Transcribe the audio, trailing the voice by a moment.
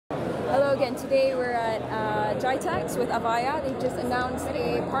So again, today we're at GITEX with Avaya. They just announced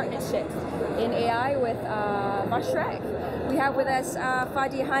a partnership in AI with Mashrek. We have with us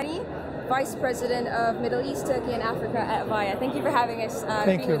Fadi Hani, Vice President of Middle East, Turkey and Africa at Avaya. Thank you for having us,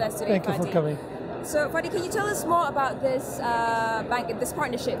 being with us today, Thank Fadi. you for coming. So Fadi, can you tell us more about this this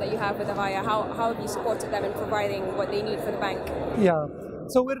partnership that you have with Avaya? How have you supported them in providing what they need for the bank? Yeah.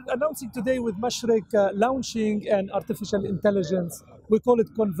 So we're announcing today with Mashrek launching an artificial intelligence. We call it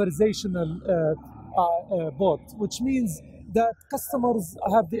conversational bot, which means that customers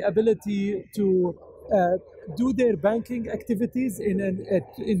have the ability to do their banking activities in an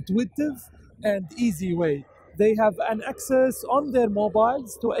intuitive and easy way. They have an access on their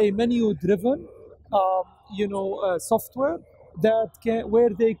mobiles to a menu-driven, software where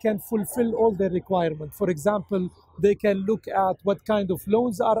they can fulfill all their requirements. For example, they can look at what kind of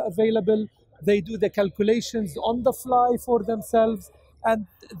loans are available. They do the calculations on the fly for themselves. And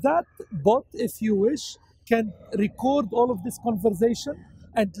that bot, if you wish, can record all of this conversation.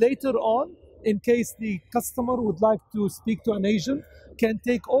 And later on, in case the customer would like to speak to an agent, can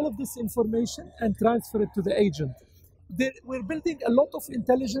take all of this information and transfer it to the agent. We're building a lot of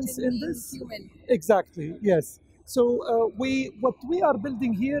intelligence in this. Human. Exactly, yes. So what we are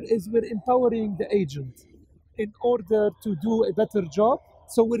building here is we're empowering the agent in order to do a better job.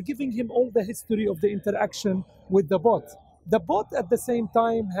 So we're giving him all the history of the interaction with the bot. The bot at the same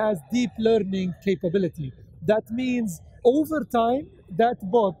time has deep learning capability. That means over time, that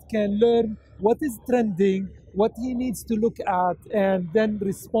bot can learn what is trending, what he needs to look at, and then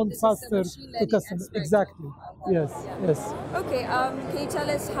respond faster to customers. Exactly. Yes. Yes. Okay. Can you tell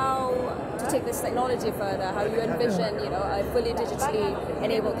us how to take this technology further? How you envision, a fully digitally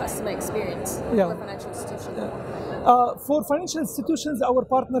enabled customer experience for financial institutions? For financial institutions, our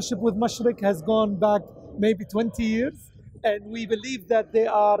partnership with Mashrek has gone back maybe 20 years. And we believe that they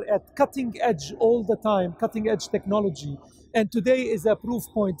are at cutting edge all the time, cutting edge technology. And today is a proof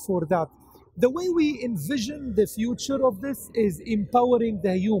point for that. The way we envision the future of this is empowering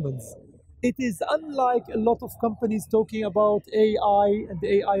the humans. It is unlike a lot of companies talking about AI and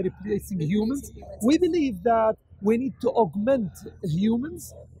AI replacing humans. We believe that we need to augment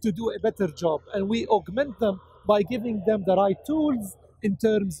humans to do a better job. And we augment them by giving them the right tools in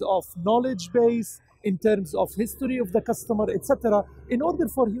terms of knowledge base, in terms of history of the customer, etc., in order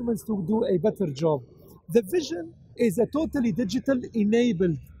for humans to do a better job. The vision is a totally digital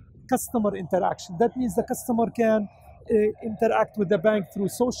enabled customer interaction. That means the customer can interact with the bank through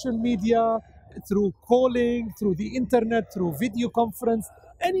social media, through calling, through the internet, through video conference,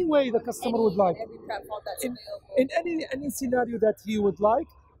 any way the customer would like. In any scenario that he would like.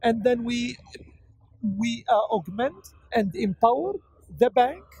 And then we augment and empower the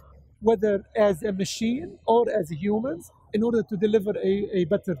bank, whether as a machine or as humans, in order to deliver a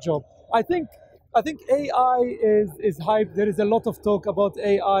better job. I think AI is hyped. There is a lot of talk about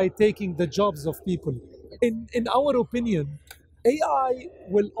AI taking the jobs of people. In our opinion, AI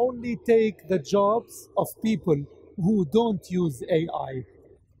will only take the jobs of people who don't use AI.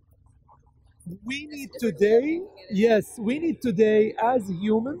 We need today as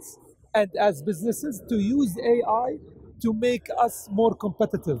humans and as businesses to use AI to make us more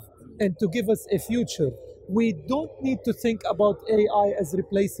competitive and to give us a future. We don't need to think about AI as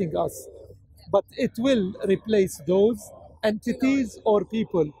replacing us, but it will replace those entities or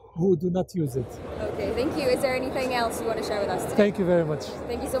people who do not use it. Okay, thank you. Is there anything else you want to share with us today? Thank you very much.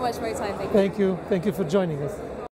 Thank you so much for your time. Thank you for joining us.